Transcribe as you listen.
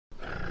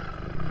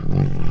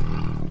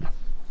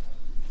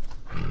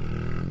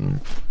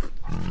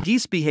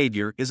Geese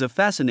behavior is a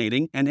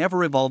fascinating and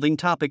ever-evolving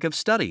topic of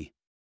study.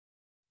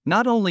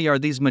 Not only are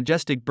these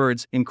majestic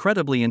birds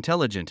incredibly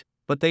intelligent,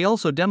 but they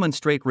also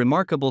demonstrate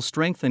remarkable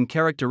strength and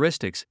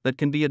characteristics that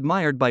can be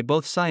admired by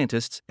both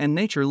scientists and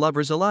nature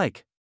lovers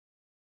alike.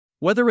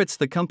 Whether it's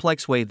the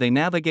complex way they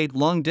navigate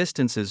long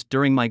distances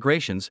during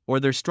migrations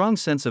or their strong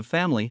sense of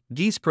family,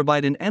 geese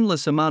provide an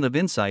endless amount of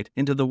insight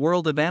into the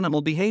world of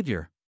animal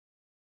behavior.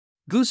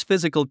 Goose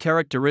physical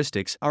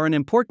characteristics are an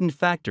important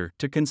factor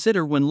to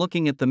consider when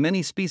looking at the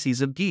many species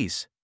of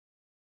geese.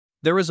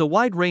 There is a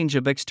wide range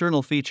of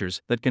external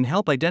features that can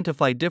help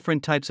identify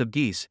different types of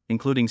geese,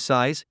 including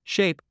size,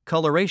 shape,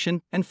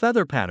 coloration, and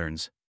feather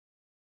patterns.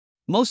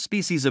 Most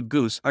species of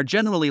goose are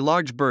generally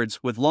large birds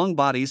with long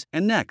bodies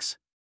and necks.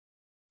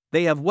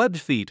 They have webbed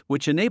feet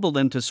which enable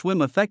them to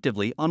swim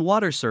effectively on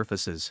water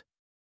surfaces.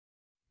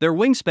 Their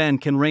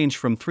wingspan can range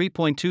from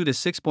 3.2 to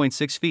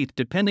 6.6 feet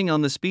depending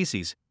on the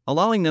species,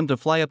 allowing them to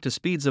fly up to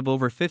speeds of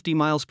over 50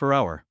 miles per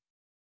hour.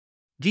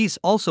 Geese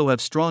also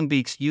have strong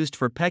beaks used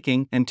for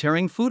pecking and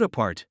tearing food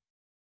apart.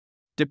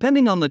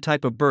 Depending on the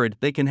type of bird,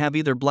 they can have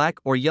either black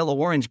or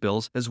yellow-orange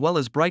bills as well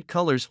as bright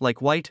colors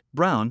like white,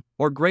 brown,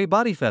 or gray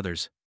body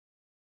feathers.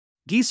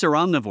 Geese are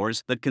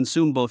omnivores that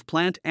consume both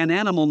plant and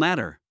animal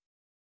matter.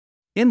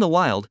 In the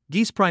wild,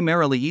 geese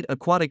primarily eat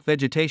aquatic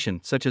vegetation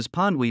such as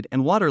pondweed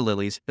and water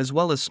lilies as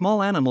well as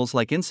small animals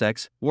like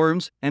insects,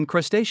 worms, and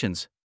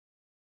crustaceans.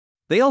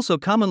 They also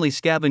commonly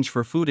scavenge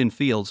for food in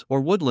fields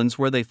or woodlands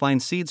where they find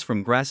seeds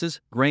from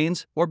grasses,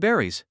 grains, or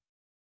berries.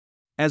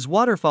 As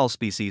waterfowl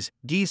species,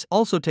 geese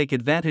also take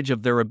advantage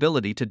of their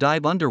ability to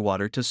dive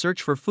underwater to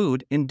search for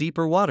food in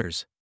deeper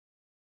waters.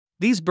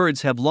 These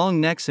birds have long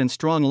necks and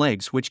strong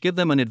legs which give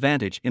them an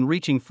advantage in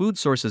reaching food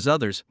sources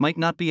others might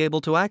not be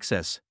able to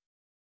access.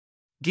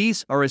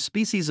 Geese are a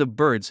species of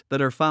birds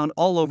that are found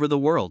all over the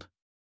world.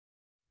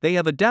 They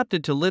have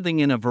adapted to living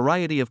in a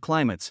variety of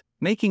climates,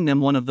 making them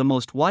one of the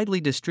most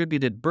widely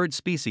distributed bird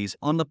species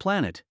on the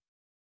planet.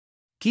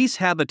 Geese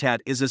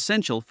habitat is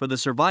essential for the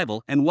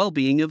survival and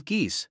well-being of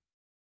geese.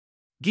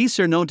 Geese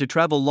are known to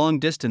travel long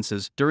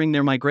distances during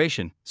their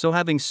migration, so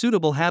having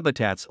suitable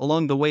habitats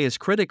along the way is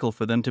critical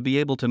for them to be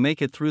able to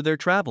make it through their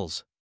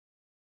travels.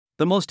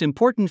 The most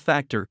important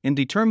factor in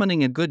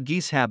determining a good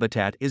geese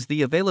habitat is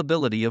the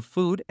availability of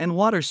food and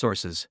water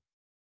sources.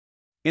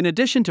 In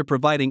addition to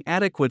providing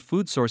adequate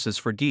food sources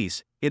for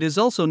geese, it is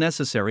also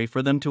necessary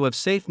for them to have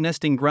safe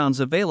nesting grounds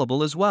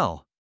available as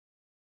well.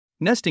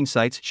 Nesting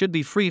sites should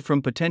be free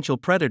from potential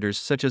predators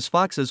such as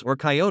foxes or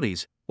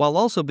coyotes, while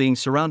also being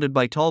surrounded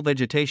by tall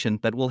vegetation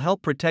that will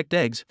help protect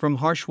eggs from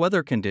harsh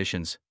weather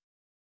conditions.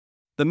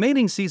 The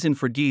mating season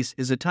for geese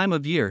is a time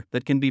of year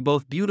that can be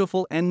both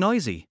beautiful and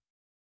noisy.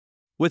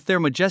 With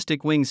their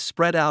majestic wings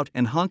spread out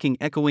and honking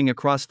echoing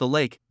across the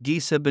lake,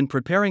 geese have been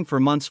preparing for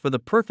months for the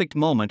perfect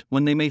moment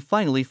when they may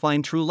finally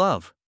find true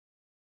love.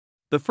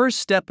 The first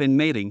step in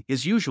mating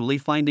is usually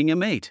finding a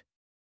mate.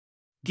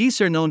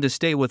 Geese are known to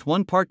stay with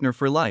one partner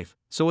for life,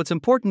 so it's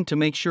important to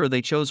make sure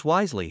they chose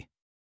wisely.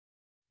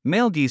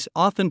 Male geese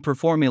often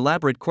perform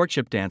elaborate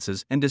courtship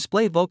dances and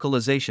display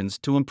vocalizations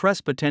to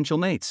impress potential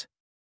mates.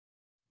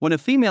 When a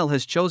female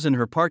has chosen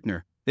her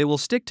partner, they will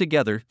stick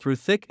together through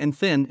thick and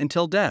thin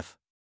until death.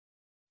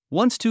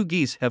 Once two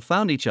geese have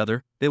found each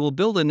other, they will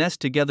build a nest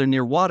together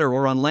near water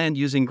or on land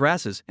using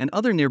grasses and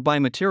other nearby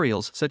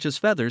materials such as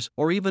feathers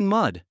or even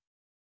mud.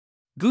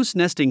 Goose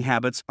nesting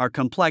habits are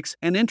complex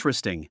and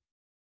interesting.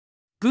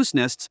 Goose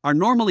nests are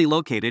normally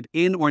located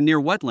in or near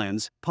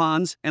wetlands,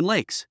 ponds, and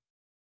lakes.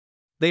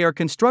 They are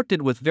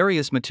constructed with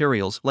various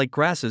materials like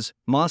grasses,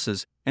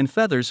 mosses, and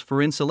feathers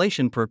for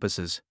insulation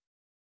purposes.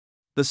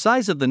 The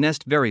size of the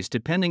nest varies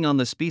depending on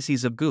the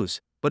species of goose,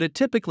 but it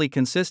typically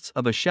consists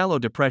of a shallow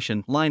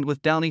depression lined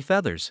with downy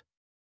feathers.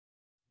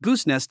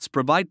 Goose nests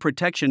provide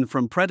protection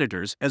from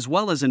predators as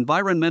well as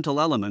environmental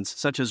elements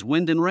such as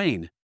wind and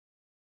rain.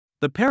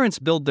 The parents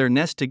build their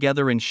nest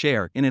together and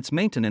share in its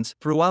maintenance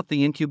throughout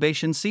the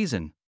incubation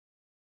season.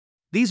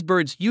 These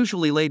birds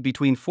usually lay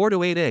between 4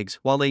 to 8 eggs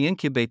while they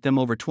incubate them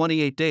over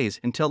 28 days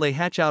until they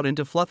hatch out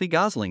into fluffy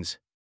goslings.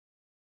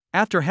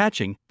 After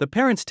hatching, the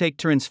parents take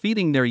turns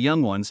feeding their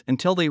young ones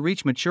until they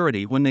reach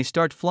maturity when they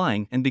start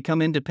flying and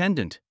become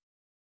independent.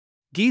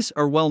 Geese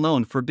are well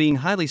known for being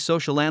highly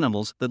social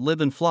animals that live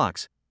in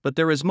flocks, but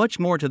there is much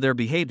more to their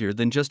behavior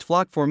than just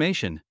flock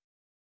formation.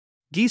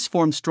 Geese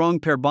form strong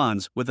pair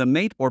bonds with a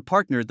mate or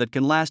partner that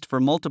can last for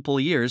multiple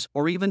years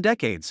or even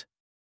decades.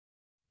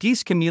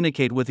 Geese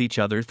communicate with each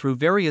other through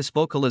various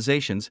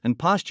vocalizations and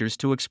postures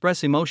to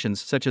express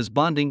emotions such as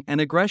bonding and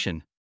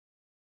aggression.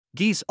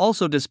 Geese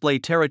also display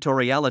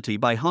territoriality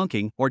by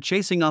honking or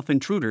chasing off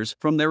intruders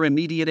from their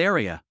immediate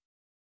area.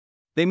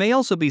 They may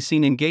also be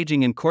seen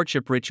engaging in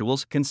courtship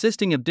rituals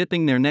consisting of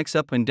dipping their necks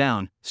up and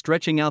down,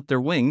 stretching out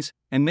their wings,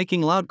 and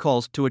making loud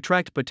calls to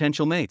attract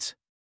potential mates.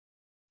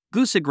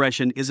 Goose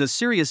aggression is a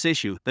serious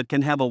issue that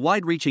can have a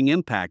wide-reaching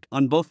impact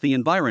on both the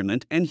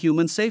environment and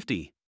human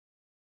safety.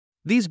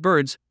 These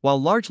birds,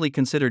 while largely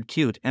considered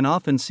cute and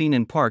often seen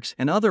in parks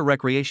and other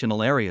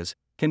recreational areas,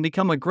 can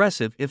become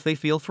aggressive if they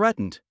feel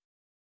threatened.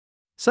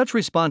 Such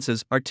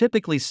responses are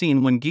typically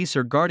seen when geese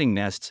are guarding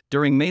nests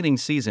during mating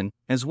season,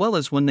 as well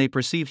as when they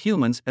perceive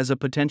humans as a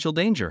potential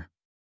danger.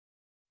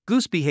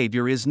 Goose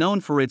behavior is known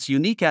for its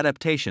unique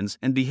adaptations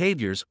and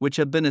behaviors which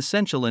have been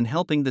essential in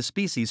helping the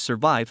species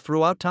survive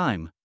throughout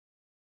time.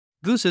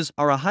 Gooses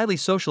are a highly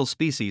social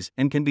species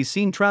and can be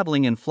seen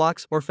traveling in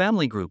flocks or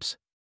family groups.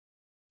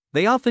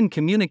 They often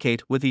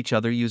communicate with each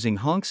other using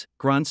honks,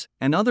 grunts,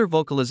 and other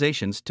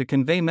vocalizations to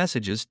convey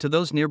messages to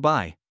those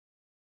nearby.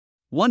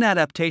 One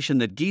adaptation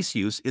that geese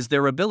use is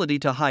their ability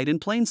to hide in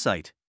plain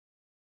sight.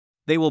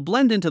 They will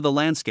blend into the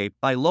landscape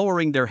by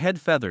lowering their head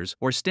feathers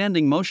or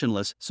standing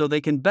motionless so they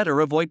can better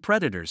avoid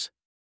predators.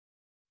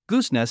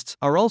 Goose nests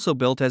are also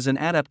built as an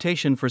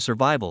adaptation for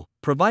survival,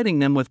 providing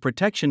them with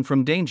protection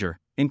from danger,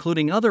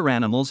 including other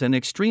animals and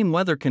extreme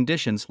weather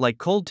conditions like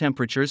cold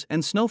temperatures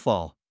and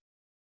snowfall.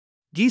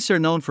 Geese are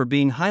known for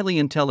being highly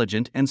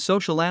intelligent and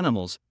social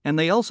animals, and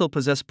they also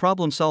possess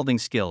problem-solving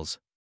skills.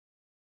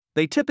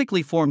 They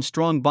typically form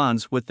strong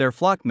bonds with their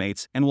flock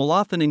mates and will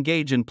often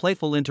engage in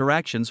playful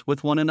interactions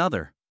with one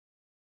another.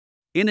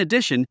 In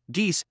addition,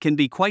 geese can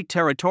be quite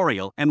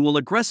territorial and will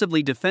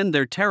aggressively defend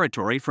their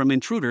territory from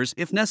intruders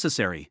if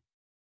necessary.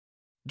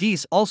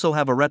 Geese also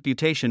have a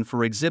reputation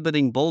for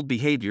exhibiting bold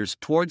behaviors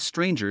towards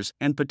strangers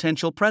and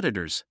potential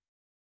predators.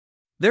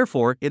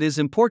 Therefore, it is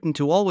important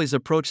to always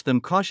approach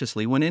them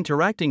cautiously when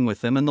interacting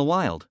with them in the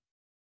wild.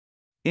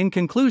 In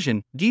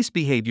conclusion, geese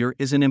behavior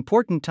is an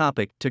important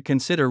topic to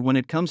consider when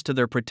it comes to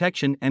their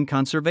protection and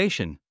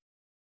conservation.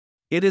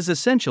 It is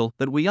essential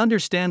that we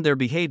understand their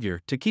behavior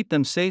to keep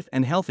them safe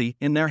and healthy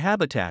in their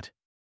habitat.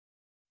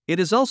 It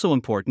is also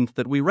important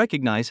that we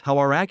recognize how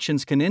our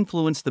actions can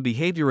influence the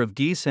behavior of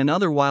geese and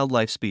other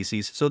wildlife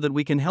species so that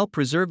we can help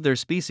preserve their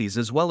species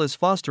as well as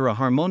foster a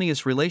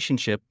harmonious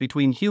relationship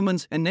between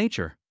humans and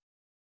nature.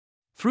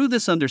 Through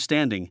this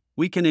understanding,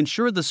 we can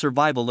ensure the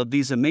survival of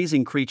these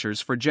amazing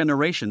creatures for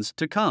generations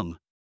to come.